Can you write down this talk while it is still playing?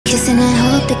and I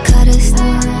hope they cut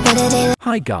us.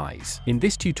 Hi guys, in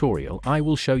this tutorial I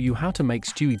will show you how to make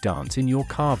Stewie dance in your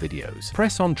car videos.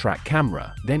 Press on track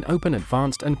camera, then open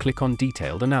advanced and click on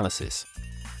detailed analysis.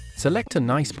 Select a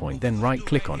nice point, then right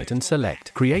click on it and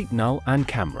select create null and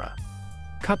camera.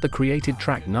 Cut the created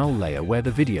track null layer where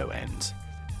the video ends.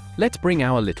 Let's bring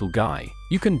our little guy.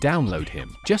 You can download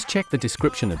him. Just check the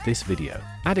description of this video.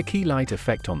 Add a key light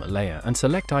effect on the layer and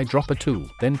select eyedropper tool,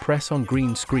 then press on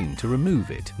green screen to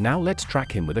remove it. Now let's track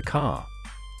him with a car.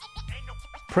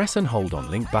 Press and hold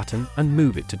on link button and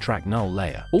move it to track null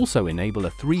layer. Also enable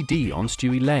a 3D on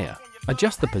Stewie layer.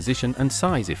 Adjust the position and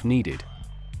size if needed.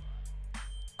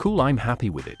 Cool, I'm happy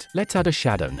with it. Let's add a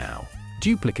shadow now.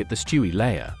 Duplicate the Stewie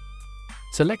layer.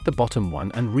 Select the bottom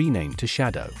one and rename to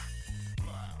shadow.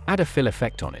 Add a fill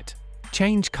effect on it.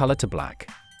 Change color to black.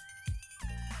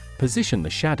 Position the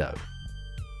shadow.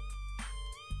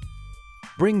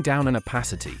 Bring down an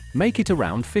opacity. Make it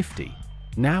around 50.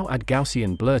 Now add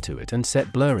Gaussian blur to it and set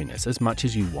blurriness as much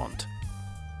as you want.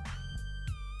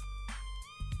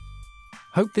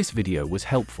 Hope this video was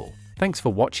helpful. Thanks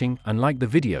for watching and like the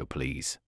video please.